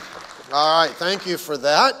All right, thank you for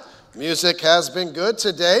that. Music has been good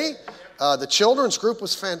today. The children's group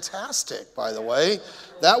was fantastic, by the way.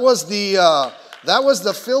 That was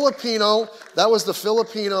the Filipino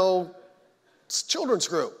children's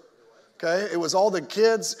group. Okay, it was all the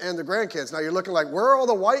kids and the grandkids. Now you're looking like, where are all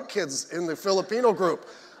the white kids in the Filipino group?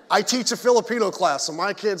 I teach a Filipino class, so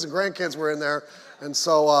my kids and grandkids were in there. And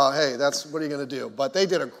so, hey, that's what are you going to do? But they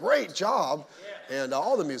did a great job. And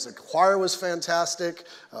all the music, choir was fantastic.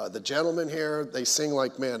 The gentlemen here, they sing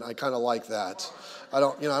like men. I kind of like that. I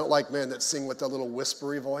don't like men that sing with that little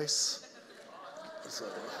whispery voice. So,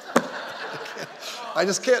 I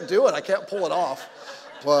just can't do it. I can't pull it off.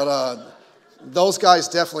 But those guys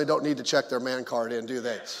definitely don't need to check their man card in, do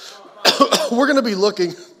they? We're going to be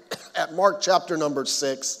looking at Mark chapter number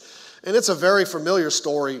 6, and it's a very familiar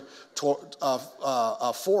story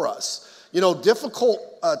for us. You know, difficult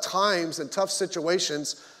times and tough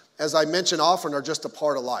situations, as I mentioned often, are just a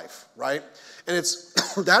part of life, right? And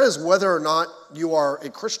that is whether or not you are a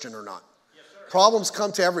Christian or not. Yes, problems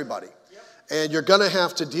come to everybody, and you're going to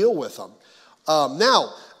have to deal with them.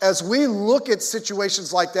 Now, as we look at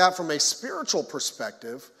situations like that from a spiritual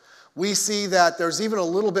perspective, we see that there's even a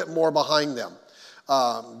little bit more behind them.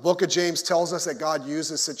 Book of James tells us that God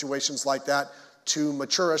uses situations like that to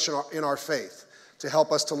mature us in our faith, to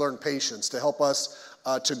help us to learn patience, to help us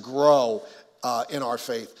to grow in our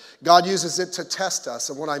faith. God uses it to test us,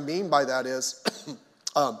 and what I mean by that is,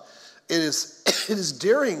 it is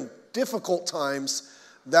during difficult times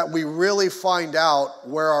that we really find out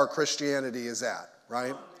where our Christianity is at,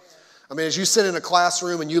 right? I mean, as you sit in a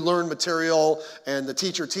classroom and you learn material and the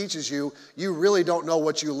teacher teaches you, you really don't know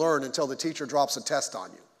what you learn until the teacher drops a test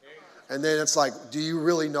on you. And then it's like, do you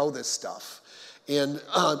really know this stuff? And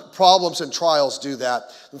problems and trials do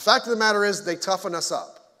that. The fact of the matter is they toughen us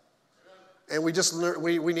up. And we just learn,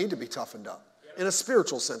 we need to be toughened up in a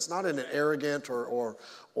spiritual sense, not in an arrogant or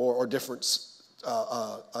different,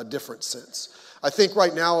 a different sense. I think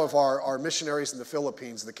right now of our missionaries in the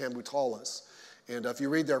Philippines, the Kambutalas. And if you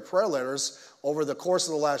read their prayer letters, over the course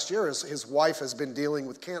of the last year, his wife has been dealing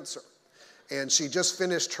with cancer. And she just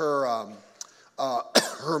finished her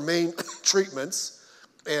main treatments.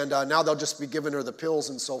 And now they'll just be giving her the pills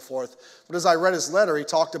and so forth. But as I read his letter, he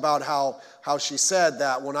talked about how she said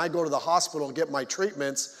that when I go to the hospital and get my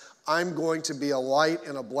treatments, I'm going to be a light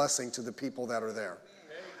and a blessing to the people that are there.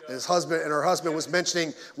 Her husband was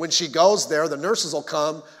mentioning when she goes there, the nurses will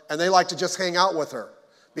come and they like to just hang out with her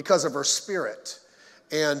because of her spirit.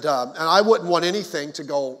 And I wouldn't want anybody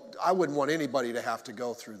to have to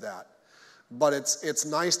go through that. But it's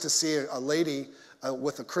nice to see a lady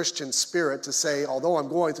with a Christian spirit to say, although I'm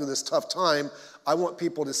going through this tough time, I want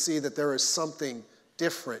people to see that there is something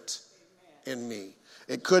different in me.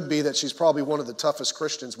 It could be that she's probably one of the toughest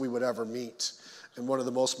Christians we would ever meet and one of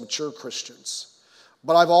the most mature Christians.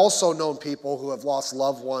 But I've also known people who have lost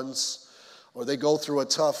loved ones or they go through a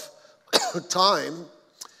tough time,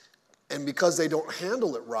 and because they don't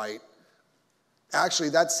handle it right, actually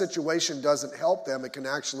that situation doesn't help them. It can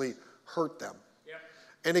actually hurt them.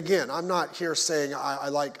 And again, I'm not here saying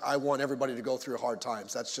I want everybody to go through hard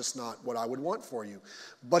times. That's just not what I would want for you.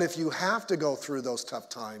 But if you have to go through those tough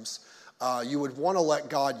times, you would want to let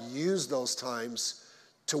God use those times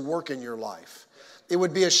to work in your life. It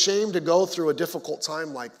would be a shame to go through a difficult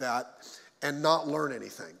time like that and not learn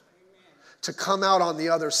anything. To come out on the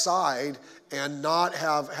other side and not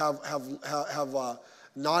have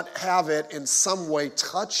it in some way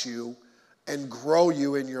touch you and grow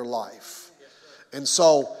you in your life. And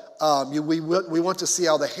so we want to see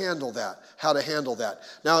how to handle that.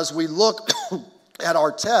 Now, as we look at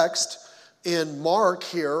our text in Mark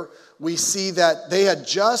here, we see that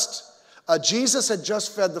Jesus had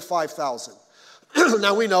just fed the 5,000.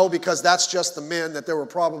 Now we know, because that's just the men, that there were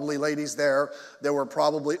probably ladies there. There were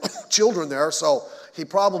probably children there. So he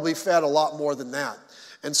probably fed a lot more than that.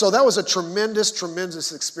 And so that was a tremendous,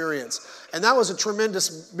 tremendous experience. And that was a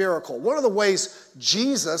tremendous miracle. One of the ways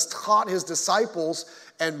Jesus taught his disciples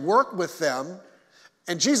and worked with them,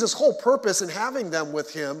 and Jesus' whole purpose in having them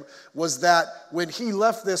with him was that when he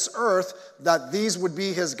left this earth, that these would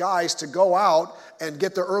be his guys to go out and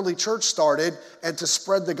get the early church started and to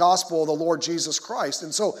spread the gospel of the Lord Jesus Christ.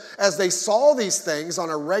 And so as they saw these things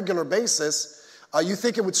on a regular basis, you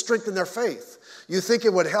think it would strengthen their faith. You think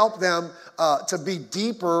it would help them to be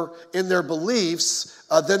deeper in their beliefs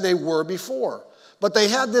than they were before. But they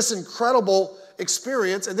had this incredible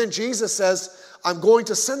experience, and then Jesus says, I'm going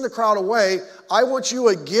to send the crowd away. I want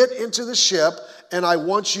you to get into the ship, and I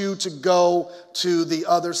want you to go to the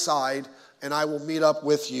other side, and I will meet up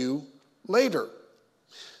with you later.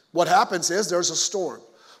 What happens is there's a storm.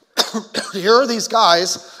 here are these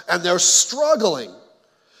guys, and they're struggling.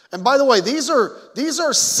 And by the way, these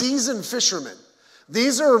are seasoned fishermen.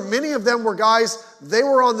 Many of them were guys, they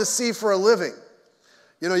were on the sea for a living.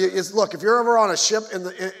 You know, look, if you're ever on a ship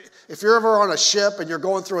and you're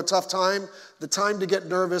going through a tough time, the time to get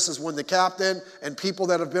nervous is when the captain and people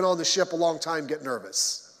that have been on the ship a long time get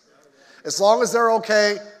nervous. As long as they're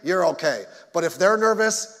okay, you're okay. But if they're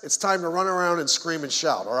nervous, it's time to run around and scream and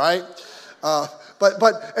shout, all right?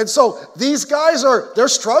 And so these guys they're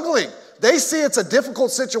struggling. They see it's a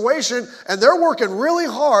difficult situation, and they're working really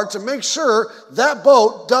hard to make sure that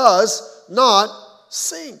boat does not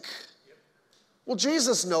sink. Well,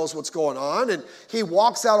 Jesus knows what's going on, and he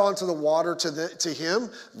walks out onto the water to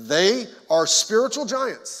him. They are spiritual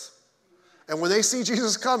giants. And when they see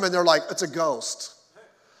Jesus coming, they're like, it's a ghost.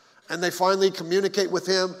 And they finally communicate with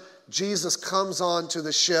him. Jesus comes onto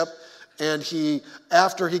the ship, and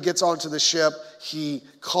after he gets onto the ship, he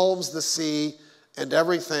calms the sea, and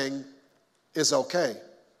everything is okay.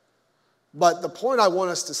 But the point I want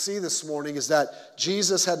us to see this morning is that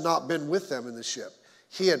Jesus had not been with them in the ship.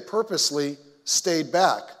 He had purposely stayed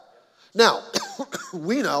back. Now,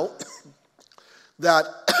 we know that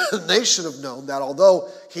they should have known that although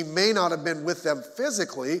he may not have been with them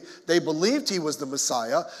physically, they believed he was the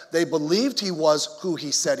Messiah. They believed he was who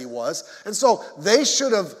he said he was. And so they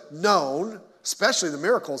should have known, especially the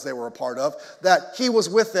miracles they were a part of, that he was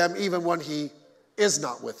with them even when he is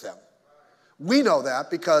not with them. We know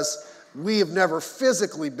that because we have never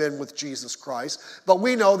physically been with Jesus Christ, but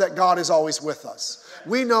we know that God is always with us.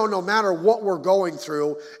 We know no matter what we're going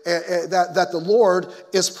through, that the Lord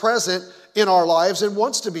is present in our lives and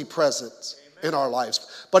wants to be present in our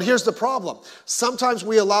lives. But here's the problem. Sometimes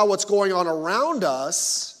we allow what's going on around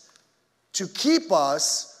us to keep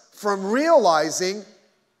us from realizing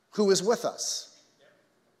who is with us.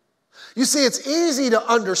 You see, it's easy to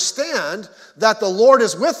understand that the Lord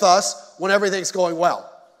is with us when everything's going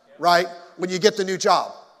well, right? When you get the new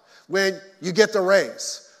job, when you get the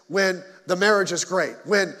raise, when the marriage is great,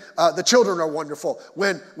 when the children are wonderful,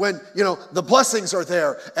 when the blessings are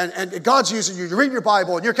there, and God's using you, you read your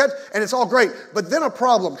Bible, and and it's all great. But then a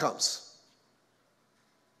problem comes.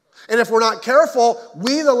 And if we're not careful,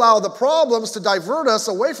 we allow the problems to divert us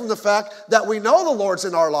away from the fact that we know the Lord's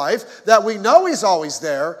in our life, that we know he's always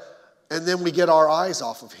there, and then we get our eyes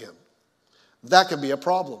off of him. That can be a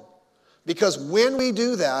problem. Because when we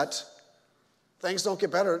do that, things don't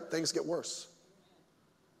get better, things get worse.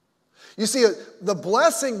 You see, the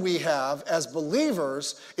blessing we have as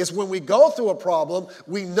believers is when we go through a problem,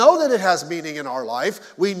 we know that it has meaning in our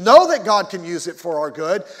life, we know that God can use it for our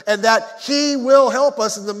good, and that he will help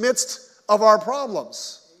us in the midst of our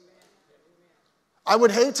problems. I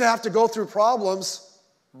would hate to have to go through problems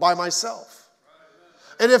by myself.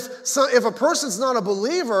 And if a person's not a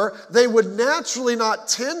believer, they would naturally not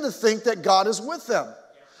tend to think that God is with them.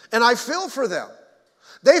 And I feel for them.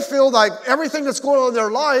 They feel like everything that's going on in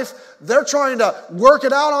their life, they're trying to work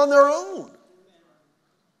it out on their own.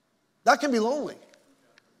 That can be lonely.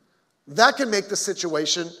 That can make the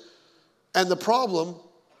situation and the problem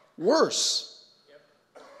worse.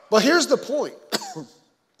 But here's the point.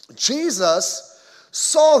 Jesus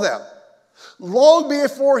saw them long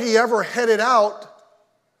before he ever headed out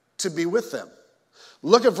to be with them.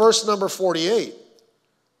 Look at verse number 48.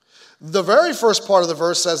 The very first part of the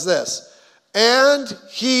verse says this, and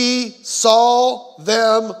he saw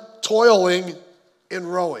them toiling in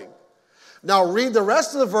rowing. Now read the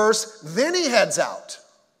rest of the verse, then he heads out.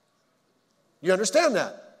 You understand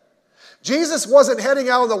that? Jesus wasn't heading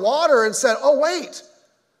out of the water and said, oh wait,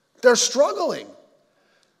 they're struggling.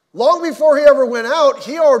 Long before he ever went out,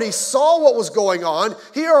 he already saw what was going on.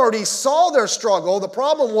 He already saw their struggle. The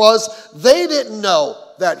problem was they didn't know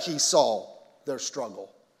that he saw their struggle.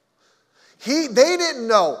 They didn't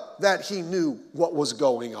know that he knew what was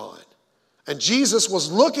going on. And Jesus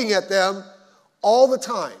was looking at them all the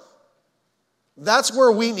time. That's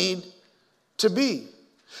where we need to be.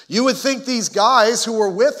 You would think these guys who were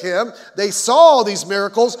with him, they saw all these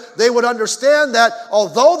miracles, they would understand that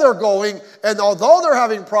although they're going and although they're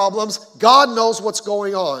having problems, God knows what's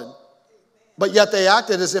going on. But yet they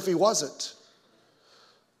acted as if he wasn't.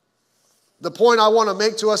 The point I want to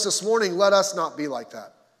make to us this morning, let us not be like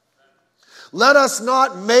that. Let us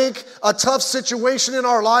not make a tough situation in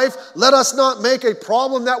our life, let us not make a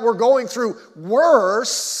problem that we're going through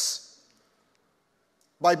worse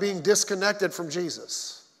by being disconnected from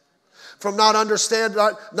Jesus. From not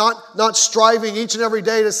striving each and every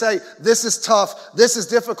day to say, this is tough, this is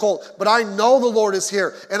difficult, but I know the Lord is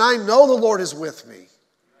here, and I know the Lord is with me.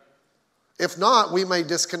 If not, we may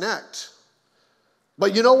disconnect.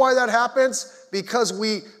 But you know why that happens? because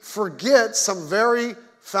we forget some very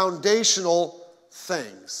foundational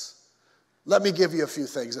things. Let me give you a few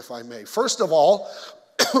things, if I may. First of all,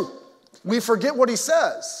 we forget what he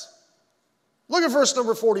says. Look at verse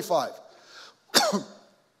number 45.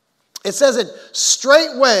 It says, and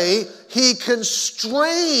straightway he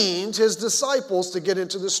constrained his disciples to get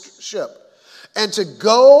into the ship and to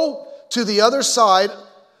go to the other side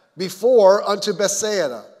before unto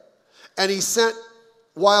Bethsaida. And he sent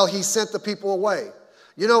the people away.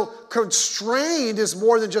 You know, constrained is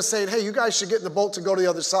more than just saying, hey, you guys should get in the boat to go to the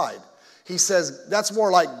other side. He says, that's more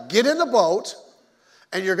like, get in the boat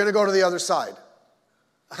and you're going to go to the other side.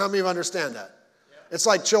 How many of you understand that? It's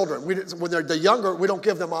like children. When they're younger, we don't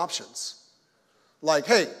give them options. Like,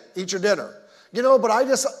 hey, eat your dinner. You know, but I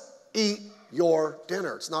just eat your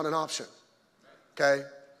dinner. It's not an option. Okay?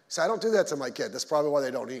 So I don't do that to my kid. That's probably why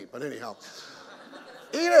they don't eat. But anyhow,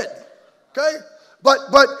 eat it. Okay? But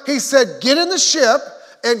he said, get in the ship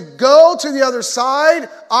and go to the other side.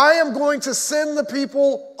 I am going to send the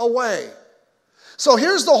people away. So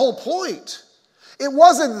here's the whole point. It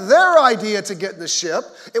wasn't their idea to get in the ship.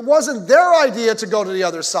 It wasn't their idea to go to the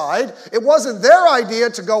other side. It wasn't their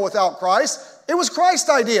idea to go without Christ. It was Christ's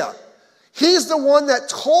idea. He's the one that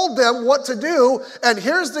told them what to do. And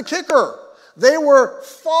here's the kicker. They were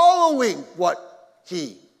following what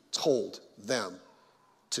he told them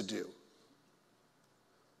to do.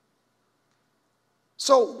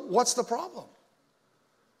 So what's the problem?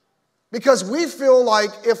 Because we feel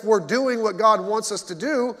like if we're doing what God wants us to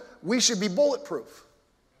do, we should be bulletproof.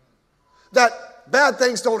 That bad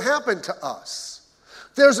things don't happen to us.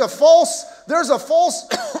 There's a false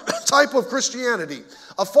type of Christianity,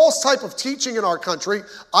 a false type of teaching in our country.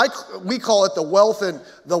 We call it the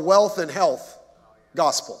wealth and health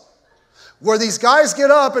gospel. Where these guys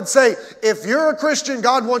get up and say, if you're a Christian,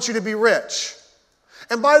 God wants you to be rich.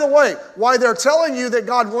 And by the way, why they're telling you that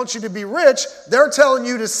God wants you to be rich, they're telling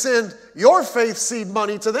you to send your faith seed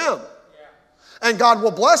money to them. And God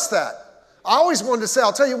will bless that. I always wanted to say,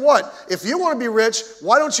 I'll tell you what, if you want to be rich,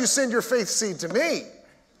 why don't you send your faith seed to me?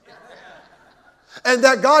 And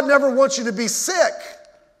that God never wants you to be sick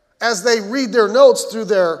as they read their notes through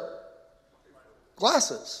their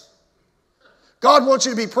glasses. God wants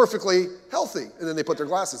you to be perfectly healthy, and then they put their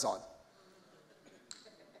glasses on.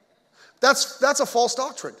 That's a false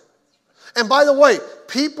doctrine. And by the way,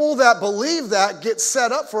 people that believe that get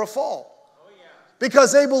set up for a fall.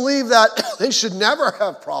 Because they believe that they should never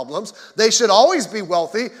have problems, they should always be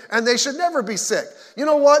wealthy, and they should never be sick. You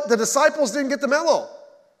know what? The disciples didn't get the memo.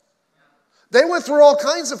 They went through all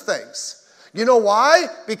kinds of things. You know why?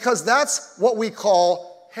 Because that's what we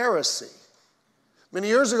call heresy. Many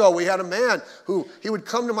years ago, we had a man who, he would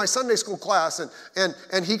come to my Sunday school class,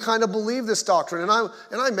 and he kind of believed this doctrine. And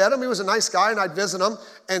I met him. He was a nice guy, and I'd visit him,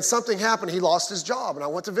 and something happened. He lost his job, and I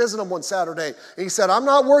went to visit him one Saturday. And he said, I'm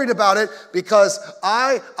not worried about it because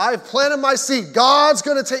I've planted my seed. God's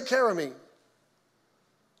going to take care of me.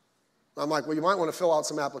 I'm like, well, you might want to fill out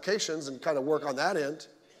some applications and kind of work on that end.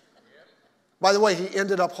 By the way, he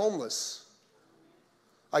ended up homeless.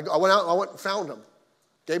 I went and found him,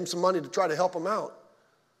 gave him some money to try to help him out.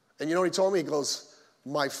 And you know what he told me? He goes,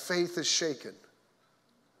 my faith is shaken.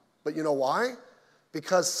 But you know why?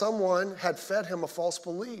 Because someone had fed him a false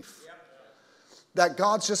belief. That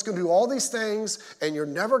God's just going to do all these things and you're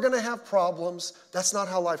never going to have problems. That's not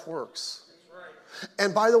how life works.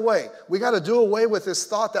 And by the way, we got to do away with this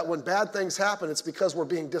thought that when bad things happen, it's because we're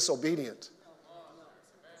being disobedient.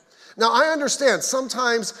 Now, I understand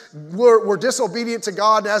sometimes we're disobedient to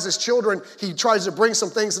God as his children. He tries to bring some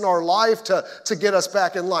things in our life to get us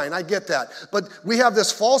back in line. I get that. But we have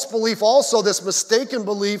this false belief also, this mistaken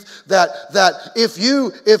belief that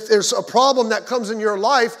if there's a problem that comes in your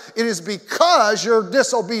life, it is because you're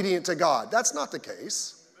disobedient to God. That's not the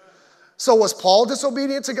case. So was Paul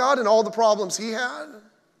disobedient to God in all the problems he had?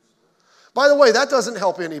 By the way, that doesn't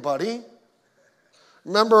help anybody.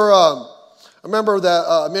 I remember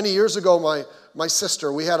that many years ago, my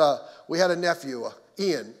sister, we had a nephew,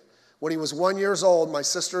 Ian. When he was 1 year old, my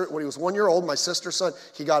sister's son,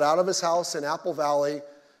 he got out of his house in Apple Valley,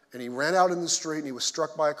 and he ran out in the street, and he was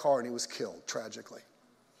struck by a car, and he was killed tragically.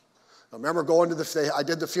 I remember going I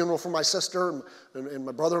did the funeral for my sister and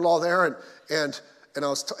my brother-in-law there, and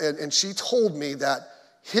she told me that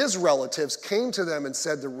his relatives came to them and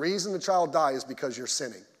said, the reason the child died is because you're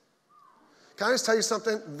sinning. Can I just tell you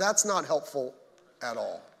something? That's not helpful at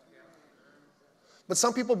all. But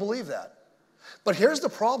some people believe that. But here's the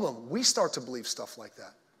problem. We start to believe stuff like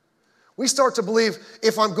that. We start to believe,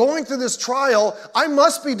 if I'm going through this trial, I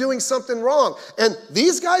must be doing something wrong. And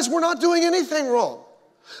these guys were not doing anything wrong.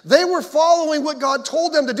 They were following what God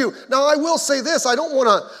told them to do. Now, I will say this: I don't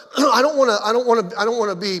want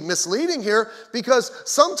to be misleading here, because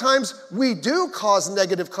sometimes we do cause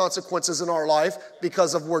negative consequences in our life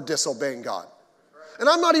because of we're disobeying God. And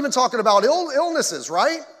I'm not even talking about illnesses,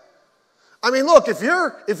 right? I mean, look, if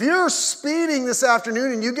you're speeding this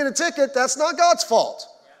afternoon and you get a ticket, that's not God's fault.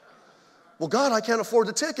 Well, God, I can't afford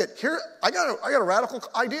the ticket. Here, I got a radical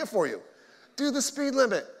idea for you. Do the speed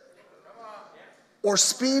limit. Or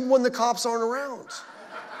speed when the cops aren't around.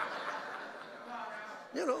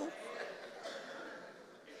 You know.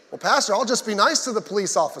 Well, Pastor, I'll just be nice to the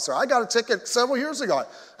police officer. I got a ticket several years ago.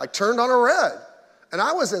 I turned on a red. And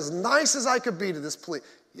I was as nice as I could be to this police.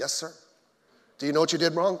 Yes, sir. Do you know what you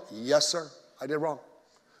did wrong? Yes, sir. I did wrong.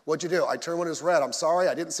 What'd you do? I turned when it was red. I'm sorry.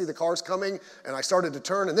 I didn't see the cars coming. And I started to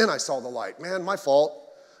turn, and then I saw the light. Man, my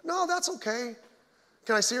fault. No, that's okay.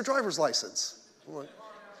 Can I see your driver's license?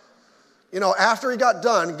 You know, after he got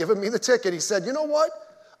done giving me the ticket, he said, you know what?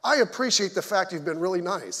 I appreciate the fact you've been really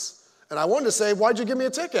nice. And I wanted to say, why'd you give me a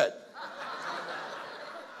ticket?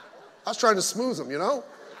 I was trying to smooth him, you know?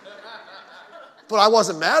 But I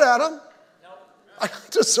wasn't mad at him. I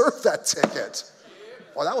deserved that ticket.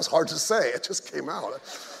 Well, that was hard to say. It just came out.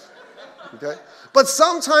 Okay? But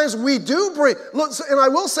sometimes we do bring, look, and I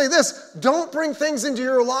will say this, don't bring things into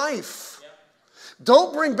your life.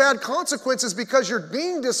 Don't bring bad consequences because you're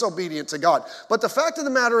being disobedient to God. But the fact of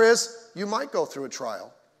the matter is, you might go through a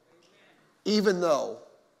trial, even though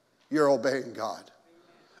you're obeying God.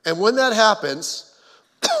 And when that happens,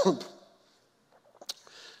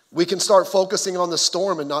 we can start focusing on the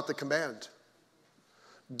storm and not the command.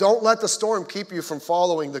 Don't let the storm keep you from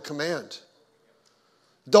following the command.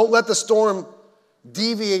 Don't let the storm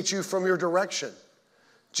deviate you from your direction.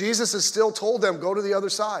 Jesus has still told them, go to the other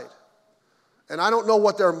side. And I don't know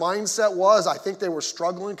what their mindset was. I think they were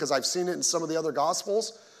struggling because I've seen it in some of the other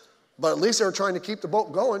Gospels. But at least they were trying to keep the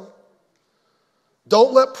boat going.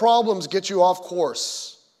 Don't let problems get you off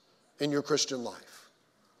course in your Christian life.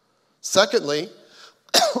 Secondly,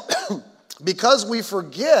 because we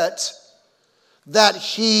forget that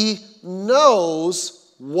He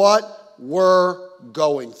knows what we're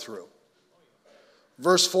going through.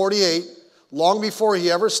 Verse 48, long before He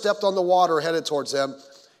ever stepped on the water headed towards them,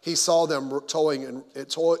 He saw them toiling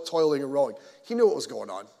and rowing. He knew what was going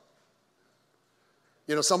on.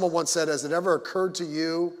 You know, someone once said, has it ever occurred to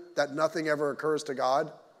you that nothing ever occurs to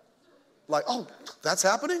God? Like, oh, that's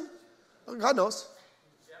happening? Oh, God knows.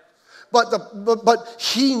 But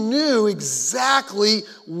He knew exactly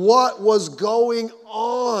what was going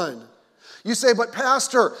on. You say, but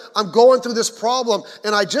Pastor, I'm going through this problem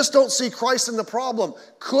and I just don't see Christ in the problem.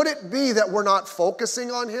 Could it be that we're not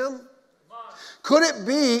focusing on Him? Could it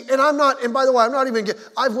be, and by the way,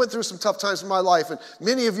 I've went through some tough times in my life, and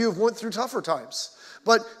many of you have went through tougher times.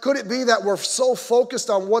 But could it be that we're so focused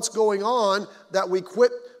on what's going on that we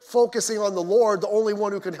quit focusing on the Lord, the only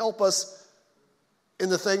one who can help us in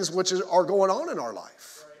the things which are going on in our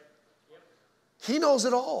life? He knows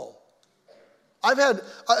it all.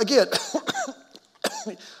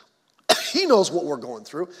 He knows what we're going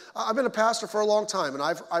through. I've been a pastor for a long time, and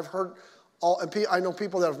I've heard I know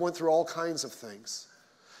people that have went through all kinds of things.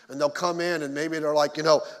 And they'll come in and maybe they're like,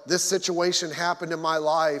 this situation happened in my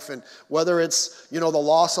life. And whether it's, the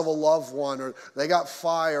loss of a loved one, or they got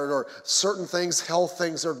fired, or certain things, health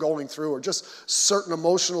things they're going through, or just certain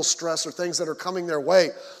emotional stress or things that are coming their way.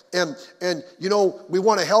 And we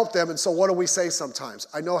want to help them. And so what do we say sometimes?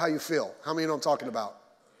 I know how you feel. How many know I'm talking about?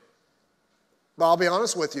 But I'll be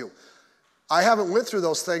honest with you. I haven't went through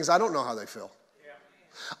those things. I don't know how they feel.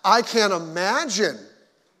 I can't imagine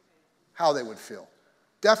how they would feel.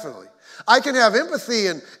 Definitely. I can have empathy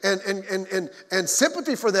and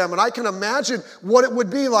sympathy for them, and I can imagine what it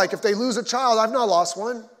would be like if they lose a child. I've not lost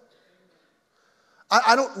one.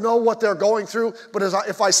 I don't know what they're going through, but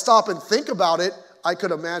if I stop and think about it, I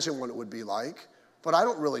could imagine what it would be like. But I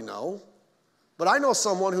don't really know. But I know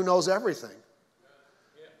someone who knows everything.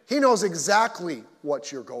 He knows exactly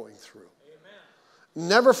what you're going through.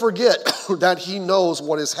 Never forget that He knows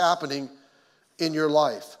what is happening in your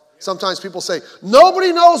life. Sometimes people say,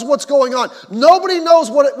 nobody knows what's going on. Nobody knows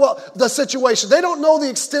the situation. They don't know the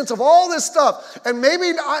extent of all this stuff. And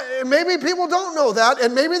maybe people don't know that,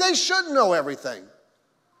 and maybe they shouldn't know everything.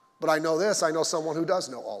 But I know this. I know someone who does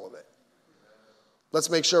know all of it. Let's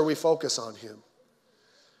make sure we focus on Him.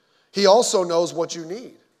 He also knows what you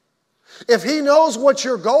need. If He knows what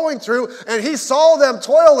you're going through, and He saw them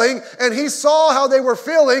toiling, and He saw how they were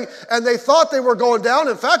feeling, and they thought they were going down,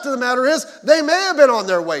 the fact of the matter is, they may have been on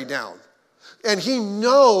their way down. And He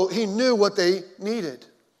knew what they needed.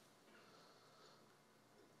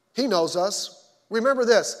 He knows us. Remember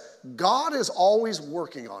this, God is always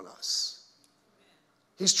working on us.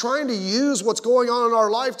 He's trying to use what's going on in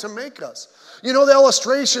our life to make us. You know the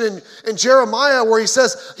illustration in Jeremiah where he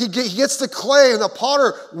says he gets the clay and the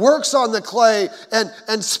potter works on the clay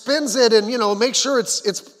and spins it and, make sure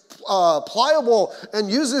it's pliable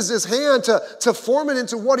and uses his hand to form it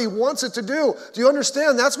into what he wants it to do. Do you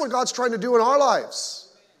understand? That's what God's trying to do in our lives.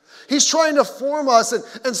 He's trying to form us,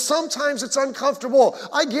 and sometimes it's uncomfortable.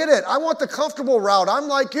 I get it. I want the comfortable route. I'm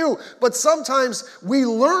like you. But sometimes we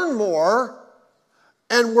learn more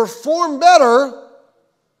and we're formed better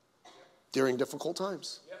during difficult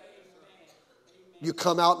times. You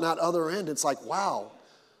come out in that other end, it's like, wow,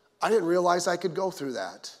 I didn't realize I could go through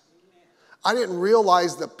that. I didn't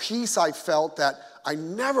realize the peace I felt that I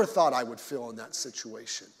never thought I would feel in that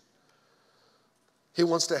situation. He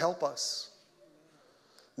wants to help us.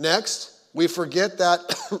 Next, we forget that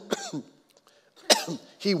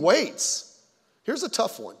he waits. Here's a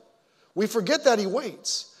tough one. We forget that he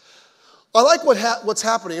waits. I like what's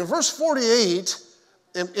happening. In verse 48,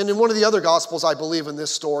 and in one of the other Gospels, I believe in this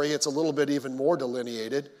story, it's a little bit even more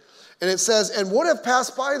delineated. And it says, and would have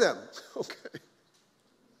passed by them. Okay.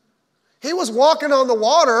 He was walking on the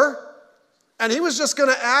water, and he was just going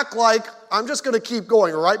to act like, I'm just going to keep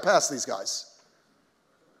going right past these guys.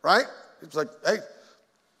 Right? It's like, hey,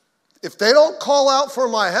 if they don't call out for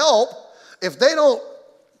my help, if they don't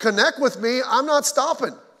connect with me, I'm not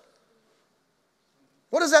stopping.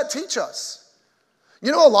 What does that teach us?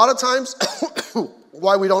 You know, a lot of times,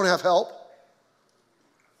 why we don't have help?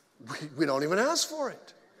 We don't even ask for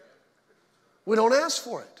it. We don't ask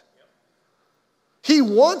for it. He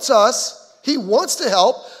wants to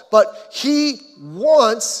help, but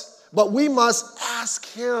we must ask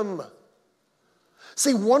him.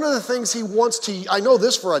 See, one of the things he wants to, I know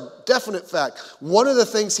this for a definite fact, one of the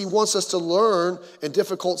things he wants us to learn in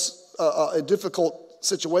difficult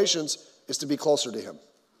situations is to be closer to him.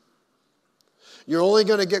 You're only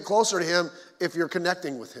going to get closer to him if you're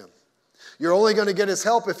connecting with him. You're only going to get his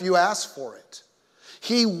help if you ask for it.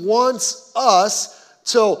 He wants us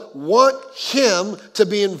to want him to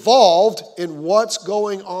be involved in what's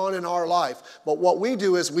going on in our life. But what we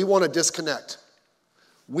do is we want to disconnect.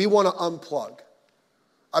 We want to unplug.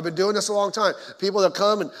 I've been doing this a long time. People that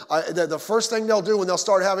come and the first thing they'll do when they'll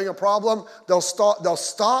start having a problem, they'll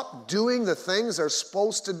stop doing the things they're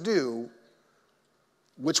supposed to do,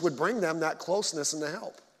 which would bring them that closeness and the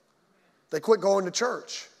help. They quit going to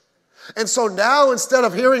church. And so now instead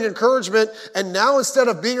of hearing encouragement, and now instead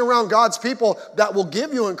of being around God's people that will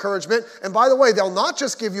give you encouragement, and by the way, they'll not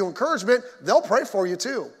just give you encouragement, they'll pray for you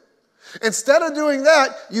too. Instead of doing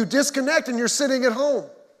that, you disconnect and you're sitting at home.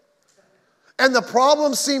 And the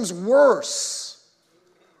problem seems worse,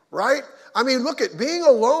 right? I mean, look at being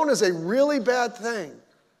alone is a really bad thing.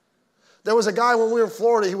 There was a guy when we were in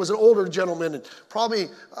Florida, he was an older gentleman, and probably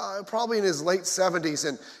in his late 70s,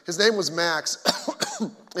 and his name was Max.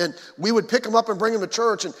 And we would pick him up and bring him to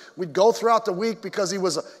church, and we'd go throughout the week because he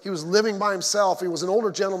was living by himself. He was an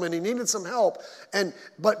older gentleman. He needed some help,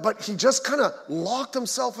 but he just kind of locked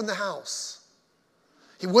himself in the house.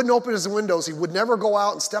 He wouldn't open his windows. He would never go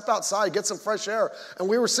out and step outside, get some fresh air. And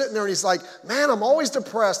we were sitting there, and he's like, man, I'm always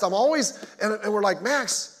depressed. And we're like,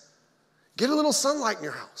 Max, get a little sunlight in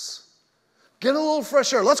your house. Get a little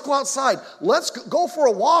fresh air. Let's go outside. Let's go for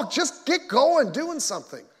a walk. Just get going, doing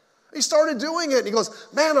something. He started doing it, and he goes,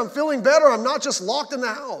 man, I'm feeling better. I'm not just locked in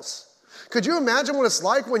the house. Could you imagine what it's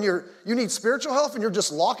like when you need spiritual help and you're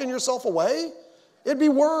just locking yourself away? It'd be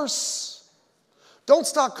worse. Don't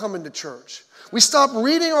stop coming to church. We stop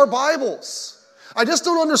reading our Bibles. I just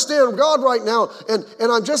don't understand God right now, and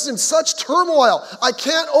I'm just in such turmoil. I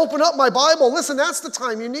can't open up my Bible. Listen, that's the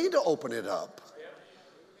time you need to open it up.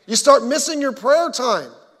 You start missing your prayer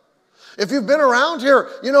time. If you've been around here,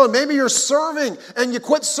 and maybe you're serving and you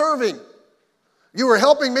quit serving. You were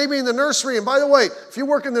helping maybe in the nursery, and by the way, if you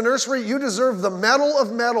work in the nursery, you deserve the medal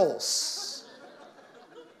of medals.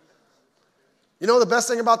 You know the best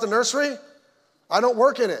thing about the nursery? I don't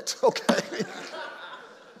work in it, okay?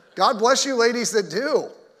 God bless you ladies that do.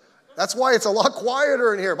 That's why it's a lot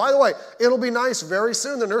quieter in here. By the way, it'll be nice very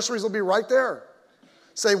soon. The nurseries will be right there.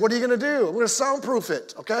 Say, what are you going to do? I'm going to soundproof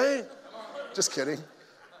it, okay? Just kidding.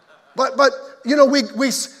 But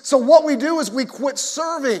so what we do is we quit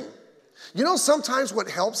serving. Sometimes what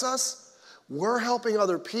helps us, we're helping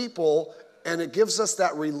other people, and it gives us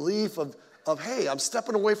that relief of hey, I'm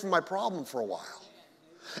stepping away from my problem for a while.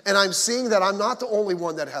 And I'm seeing that I'm not the only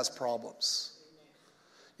one that has problems.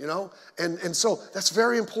 And so that's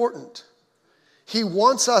very important. He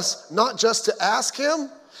wants us not just to ask him,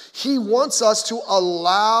 he wants us to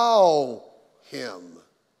allow him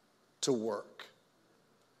to work.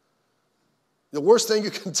 The worst thing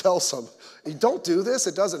you can tell somebody, don't do this,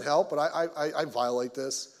 it doesn't help, but I violate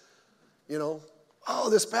this. You know, oh,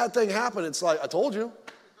 this bad thing happened. It's like, I told you.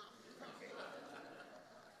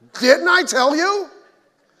 Didn't I tell you?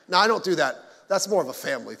 No, I don't do that. That's more of a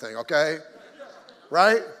family thing, okay?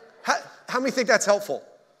 Right? How many think that's helpful?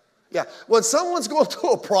 Yeah. When someone's going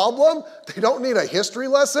through a problem, they don't need a history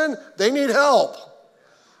lesson. They need help.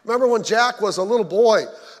 Remember when Jack was a little boy,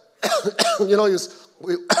 you know,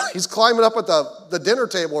 he's climbing up at the dinner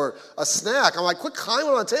table or a snack. I'm like, quit climbing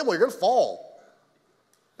on the table. You're going to fall.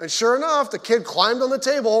 And sure enough, the kid climbed on the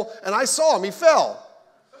table, and I saw him. He fell.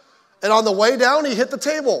 And on the way down, he hit the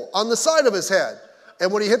table on the side of his head.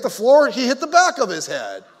 And when he hit the floor, he hit the back of his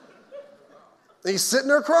head. And he's sitting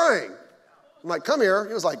there crying. I'm like, come here.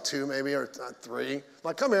 He was like 2 maybe, or 3. I'm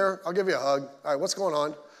like, come here. I'll give you a hug. All right, what's going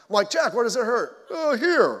on? I'm like, Jack, where does it hurt? Oh,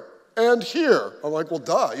 here and here. I'm like, well,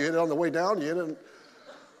 duh. You hit it on the way down. You hit it.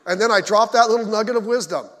 And then I dropped that little nugget of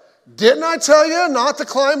wisdom. Didn't I tell you not to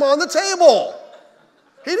climb on the table?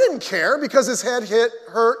 He didn't care because his head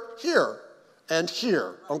hurt here and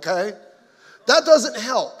here, okay? That doesn't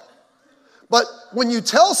help. But when you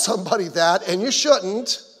tell somebody that, and you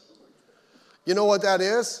shouldn't, you know what that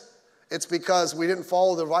is? It's because we didn't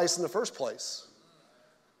follow the advice in the first place.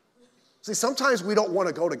 See, sometimes we don't want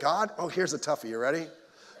to go to God. Oh, here's a toughie. You ready?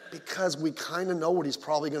 Because we kind of know what he's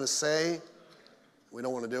probably going to say. We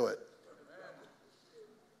don't want to do it.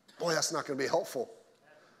 Boy, that's not going to be helpful.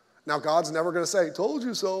 Now, God's never going to say, told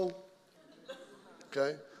you so.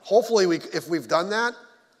 Okay? Hopefully, if we've done that,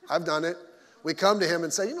 I've done it, we come to him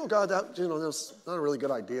and say, God, that was not a really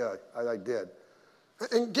good idea. I did.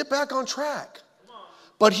 And get back on track.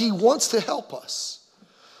 But he wants to help us.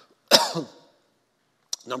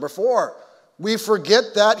 Number 4, we forget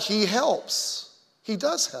that he helps. He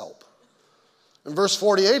does help. In verse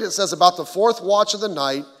 48, it says, about the 4th watch of the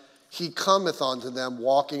night, he cometh unto them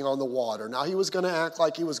walking on the water. Now, he was going to act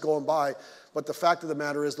like he was going by, but the fact of the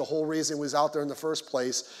matter is the whole reason he was out there in the first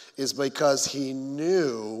place is because he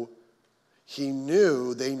knew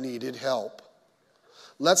they needed help.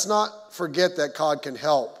 Let's not forget that God can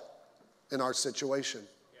help in our situation.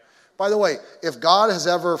 By the way, if God has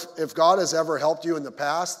ever helped you in the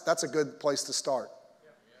past, that's a good place to start.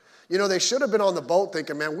 They should have been on the boat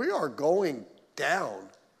thinking, man, we are going down.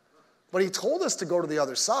 But he told us to go to the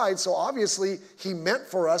other side, so obviously he meant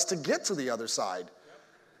for us to get to the other side.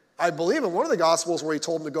 I believe in one of the Gospels where he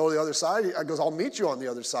told them to go to the other side, he goes, I'll meet you on the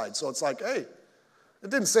other side. So it's like, hey, it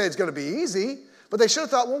didn't say it's going to be easy, but they should have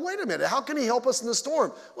thought, well, wait a minute, how can he help us in the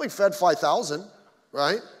storm? Well, he fed 5,000,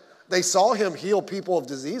 right? They saw him heal people of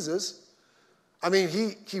diseases. I mean,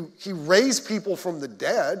 he raised people from the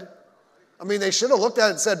dead. I mean, they should have looked at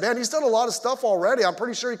it and said, man, he's done a lot of stuff already. I'm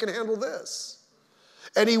pretty sure he can handle this.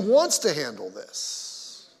 And he wants to handle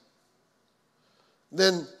this.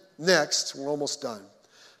 Then next, we're almost done.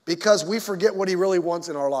 Because we forget what he really wants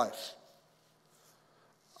in our life.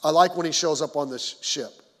 I like when he shows up on the ship.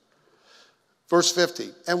 Verse 50.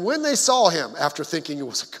 And when they saw him, after thinking it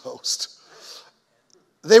was a ghost,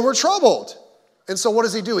 they were troubled. And so what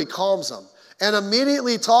does he do? He calms them. And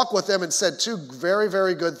immediately talked with them and said 2 very,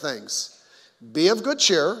 very good things. Be of good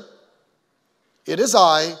cheer. It is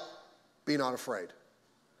I. Be not afraid.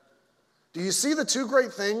 Do you see the 2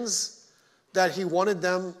 great things that he wanted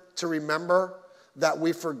them to remember that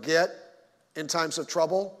we forget in times of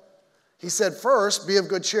trouble? He said, first, be of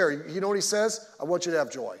good cheer. You know what he says? I want you to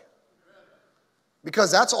have joy. Because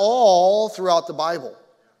that's all throughout the Bible.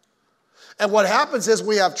 And what happens is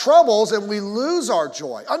we have troubles and we lose our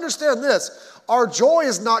joy. Understand this. Our joy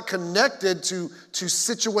is not connected to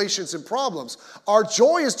situations and problems. Our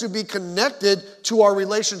joy is to be connected to our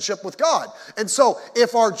relationship with God. And so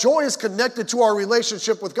if our joy is connected to our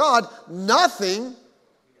relationship with God, nothing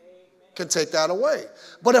can take that away.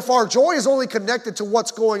 But if our joy is only connected to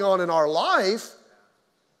what's going on in our life,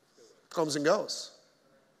 it comes and goes.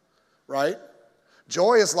 Right?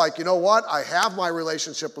 Joy is like, you know what? I have my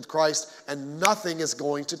relationship with Christ and nothing is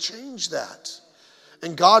going to change that.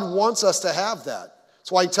 And God wants us to have that.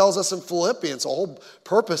 That's why he tells us in Philippians, the whole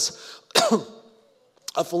purpose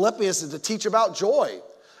of Philippians is to teach about joy.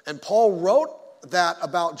 And Paul wrote that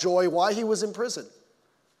about joy while he was in prison,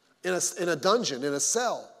 in a dungeon, in a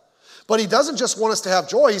cell. But he doesn't just want us to have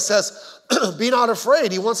joy. He says, be not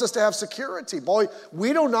afraid. He wants us to have security. Boy,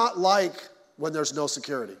 we do not like when there's no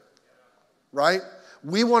security, right?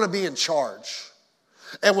 We want to be in charge.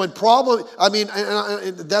 And when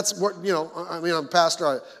that's what, I'm a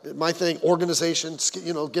pastor. My thing, organization,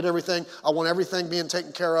 get everything. I want everything being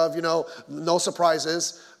taken care of, no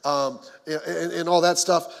surprises, and all that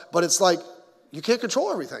stuff. But it's like, you can't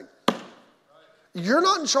control everything. You're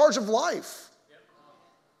not in charge of life.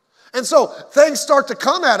 And so things start to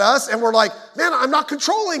come at us and we're like, man, I'm not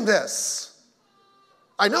controlling this.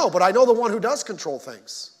 I know, but I know the one who does control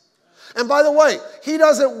things. And by the way, he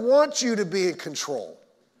doesn't want you to be in control.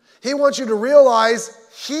 He wants you to realize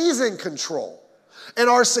he's in control. And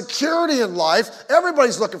our security in life,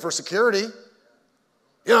 everybody's looking for security.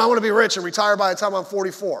 You know, I want to be rich and retire by the time I'm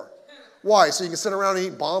 44. Why? So you can sit around and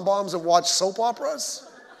eat bonbons and watch soap operas?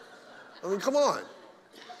 I mean, come on.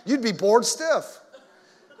 You'd be bored stiff.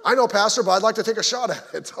 I know, Pastor, but I'd like to take a shot at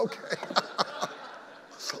it. Okay.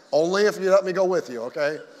 Only if you let me go with you,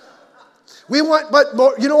 okay?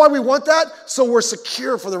 But you know why we want that? So we're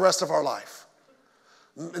secure for the rest of our life.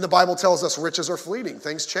 And the Bible tells us riches are fleeting.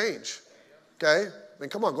 Things change, okay? I mean,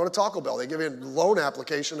 come on, go to Taco Bell. They give you a loan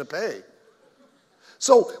application to pay.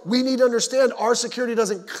 So we need to understand our security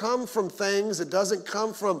doesn't come from things. It doesn't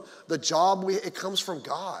come from the job. It comes from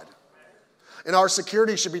God. And our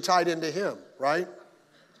security should be tied into him, right?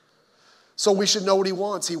 So we should know what he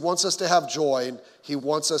wants. He wants us to have joy, and he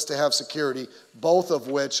wants us to have security, both of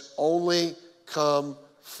which only come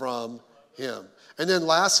from him. And then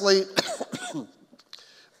lastly,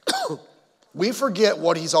 we forget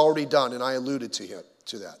what he's already done, and I alluded to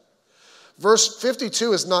that. Verse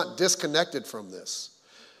 52 is not disconnected from this.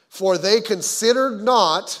 For they considered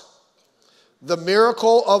not the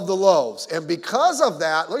miracle of the loaves. And because of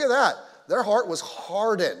that, look at that, their heart was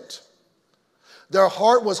hardened. Their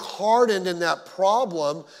heart was hardened in that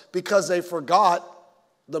problem because they forgot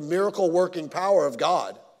the miracle-working power of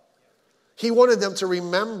God. He wanted them to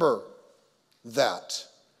remember that.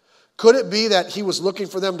 Could it be that he was looking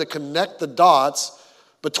for them to connect the dots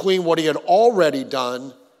between what he had already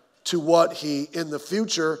done to what he, in the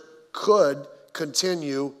future, could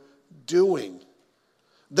continue doing?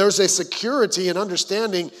 There's a security in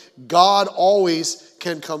understanding God always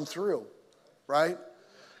can come through, right?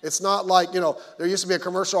 It's not like, there used to be a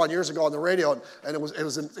commercial on years ago on the radio, and it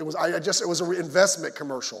was an investment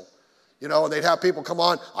commercial. And they'd have people come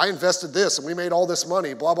on, I invested this, and we made all this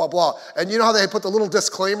money, blah, blah, blah. And you know how they put the little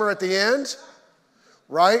disclaimer at the end?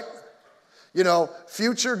 Right?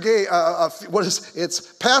 Future gain, it's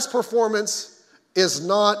past performance is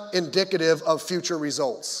not indicative of future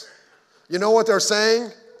results. You know what they're saying?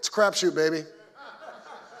 It's a crapshoot, baby.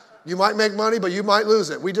 You might make money, but you might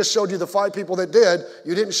lose it. We just showed you the 5 people that did.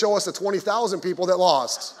 You didn't show us the 20,000 people that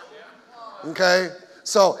lost. Okay?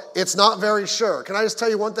 So it's not very sure. Can I just tell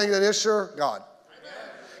you one thing that is sure? God.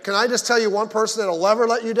 Can I just tell you one person that'll never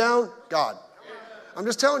let you down? God. I'm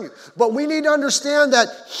just telling you. But we need to understand that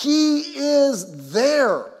he is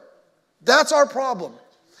there. That's our problem.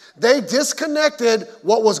 They disconnected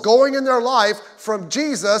what was going in their life from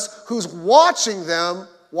Jesus, who's watching them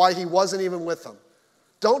while he wasn't even with them.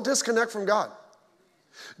 Don't disconnect from God.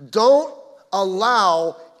 Don't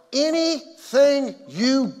allow anything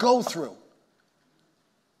you go through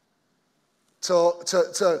to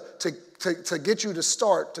get you to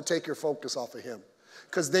start to take your focus off of him.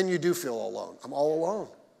 Because then you do feel alone. I'm all alone.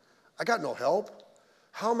 I got no help.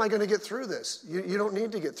 How am I going to get through this? You don't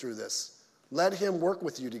need to get through this. Let him work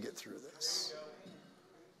with you to get through this.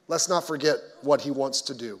 Let's not forget what he wants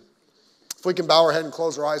to do. If we can bow our head and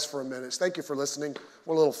close our eyes for a minute. Thank you for listening.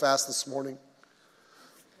 We're a little fast this morning.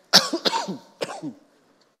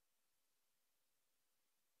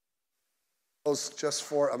 Just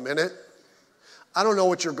for a minute. I don't know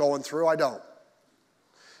what you're going through. I don't.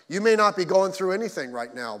 You may not be going through anything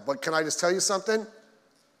right now, but can I just tell you something?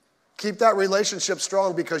 Keep that relationship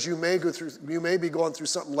strong because you may be going through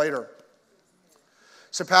something later.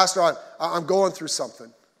 So, Pastor, I'm going through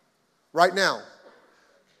something right now.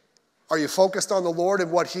 Are you focused on the Lord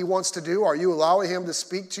and what he wants to do? Are you allowing him to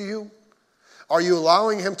speak to you? Are you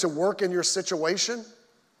allowing him to work in your situation?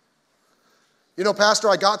 Pastor,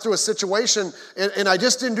 I got through a situation and I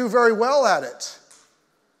just didn't do very well at it.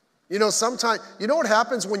 Sometimes, you know what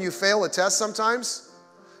happens when you fail a test sometimes?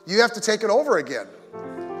 You have to take it over again.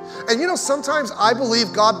 And sometimes I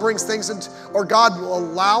believe God brings things or God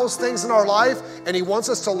allows things in our life and he wants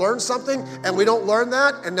us to learn something and we don't learn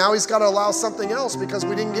that and now he's got to allow something else because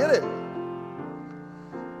we didn't get it.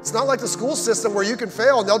 It's not like the school system where you can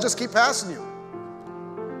fail and they'll just keep passing you.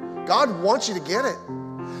 God wants you to get it.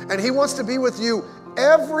 And he wants to be with you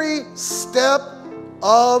every step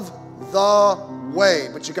of the way.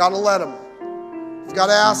 But you got to let him. You've got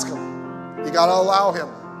to ask him. You got to allow him.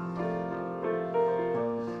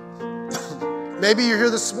 Maybe you're here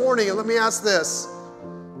this morning and let me ask this.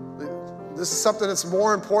 This is something that's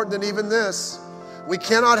more important than even this. We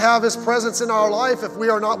cannot have his presence in our life if we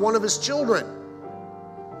are not one of his children.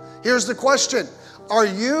 Here's the question. Are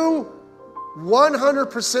you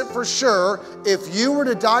 100% for sure if you were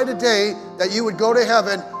to die today that you would go to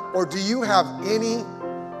heaven Or do you have any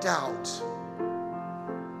doubt?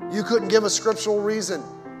 You couldn't give a scriptural reason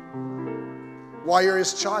why you're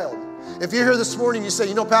his child. If you're here this morning, you say,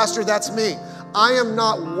 you know, Pastor, that's me. I am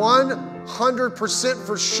not 100%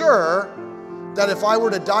 for sure that if I were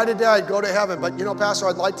to die today, I'd go to heaven. But you know, Pastor,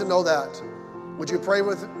 I'd like to know that. Would you pray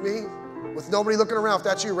with me? With nobody looking around. If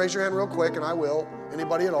that's you, raise your hand real quick, and I will.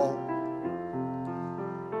 Anybody at all?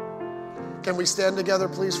 Can we stand together,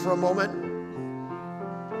 please, for a moment?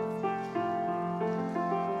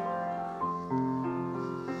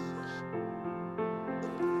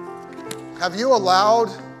 Have you allowed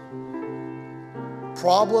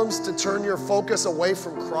problems to turn your focus away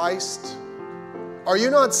from Christ? Are you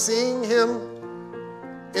not seeing him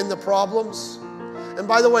in the problems? And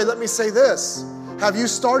by the way, let me say this. Have you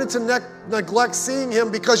started to neglect seeing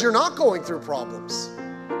him because you're not going through problems?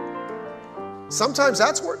 Sometimes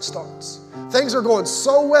that's where it starts. Things are going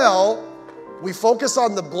so well, we focus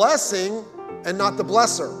on the blessing and not the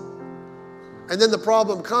blesser. And then the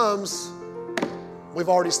problem comes, we've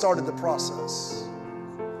already started the process.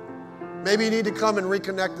 Maybe you need to come and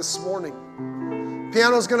reconnect this morning.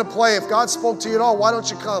 Piano's going to play. If God spoke to you at all, why don't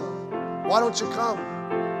you come? Why don't you come?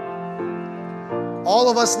 All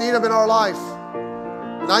of us need him in our life.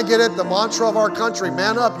 And I get it, the mantra of our country,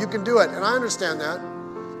 man up, you can do it. And I understand that.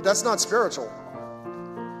 But that's not spiritual.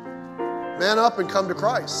 Man up and come to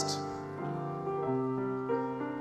Christ.